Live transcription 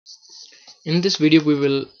In this video we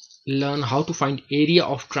will learn how to find area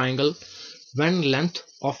of triangle when length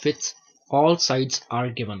of its all sides are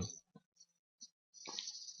given.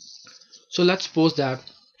 So let's suppose that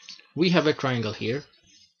we have a triangle here,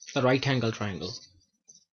 a right angle triangle.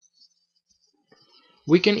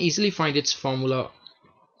 We can easily find its formula,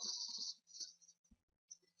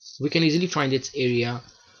 we can easily find its area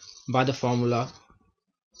by the formula,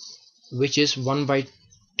 which is 1 by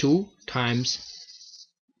 2 times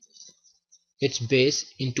its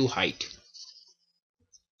base into height.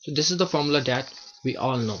 So this is the formula that we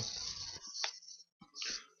all know.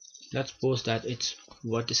 Let's suppose that its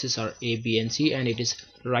vertices are A, B and C, and it is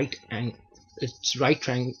it's a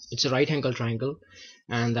right angle triangle,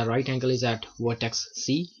 and the right angle is at vertex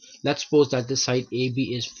C. Let's suppose that this side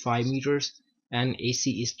AB is 5 meters and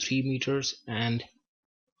AC is 3 meters and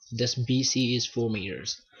this BC is 4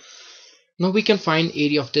 meters. Now we can find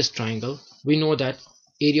area of this triangle. We know that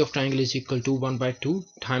area of triangle is equal to 1 by 2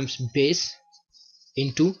 times base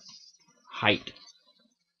into height.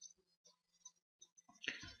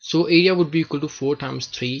 So area would be equal to 4 times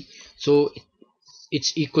 3, so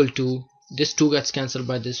it's equal to, this 2 gets cancelled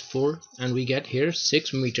by this 4 and we get here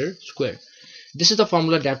 6 meter square. This is the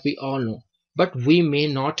formula that we all know, but we may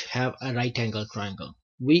not have a right angle triangle.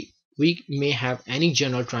 We may have any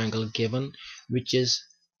general triangle given, which is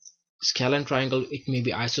scalene triangle, it may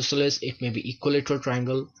be isosceles, it may be equilateral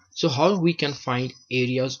triangle. So how we can find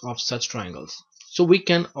areas of such triangles? So we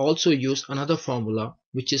can also use another formula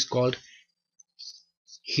which is called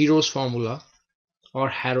Hero's formula or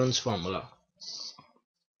Heron's formula.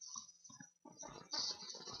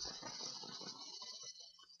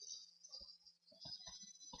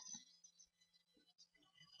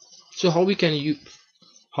 So how we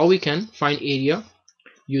can find area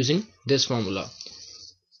using this formula?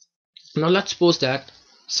 Now let's suppose that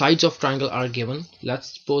sides of triangle are given.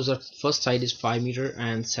 Let's suppose that first side is 5 meter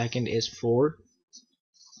and second is 4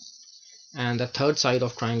 and the third side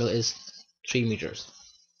of triangle is 3 meters.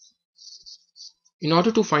 In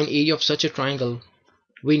order to find area of such a triangle,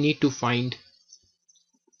 we need to find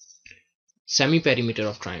semi-perimeter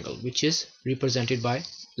of triangle, which is represented by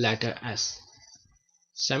letter S.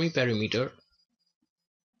 Semi-perimeter,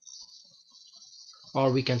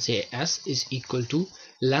 or we can say S, is equal to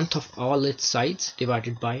length of all its sides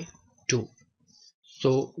divided by 2.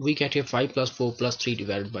 So we get here 5 plus 4 plus 3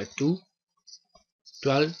 divided by 2.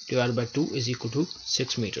 12 divided by 2 is equal to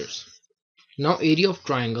 6 meters. Now area of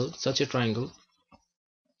triangle, such a triangle,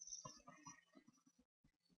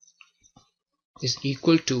 is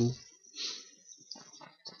equal to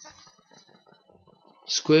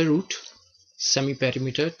square root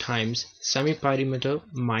semi-perimeter times semi-perimeter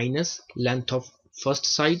minus length of first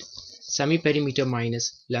side, semi-perimeter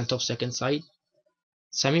minus length of second side,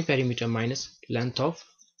 semi-perimeter minus length of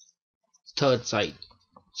third side.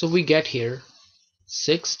 So we get here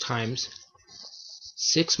 6 times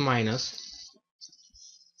 6 minus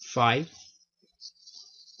 5,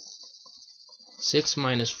 6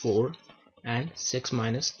 minus 4 and 6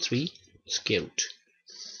 minus 3 square root.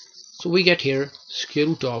 So we get here square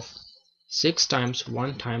root of 6 times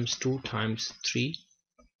 1 times 2 times 3.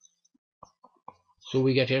 So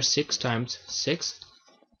we get here 6 times 6.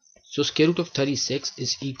 So square root of 36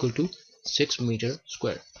 is equal to 6 meter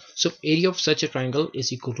square. So area of such a triangle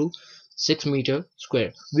is equal to 6 meter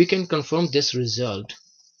square. We can confirm this result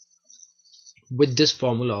with this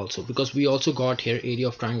formula also, because we also got here area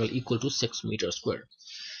of triangle equal to 6 meter square.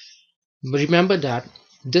 But remember that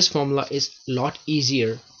this formula is a lot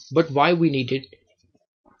easier, but why we needed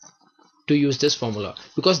to use this formula?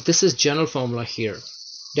 Because this is general formula here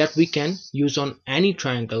that we can use on any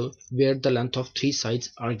triangle where the length of 3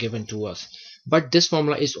 sides are given to us. But this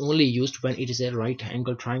formula is only used when it is a right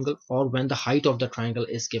angle triangle or when the height of the triangle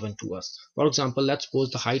is given to us. For example, let's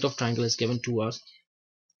suppose the height of triangle is given to us,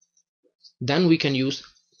 then we can use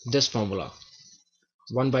this formula,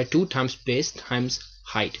 1 by 2 times base times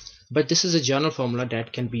height. But this is a general formula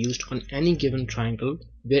that can be used on any given triangle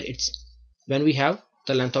when we have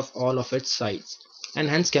the length of all of its sides, and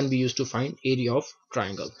hence can be used to find area of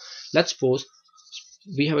triangle. Let's suppose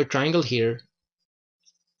we have a triangle here,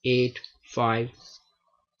 8, 5,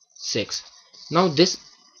 6. Now this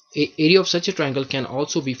area of such a triangle can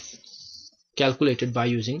also be calculated by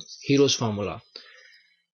using Hero's formula.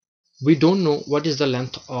 We don't know what is the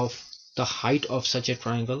length of the height of such a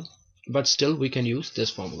triangle, but still we can use this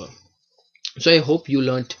formula. So I hope you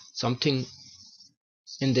learned something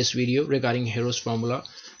in this video regarding Hero's formula.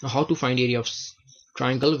 Now how to find area of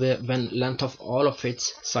triangle when length of all of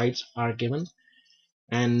its sides are given,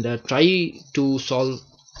 and try to solve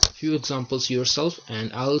few examples yourself,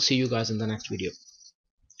 and I'll see you guys in the next video.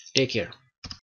 Take care.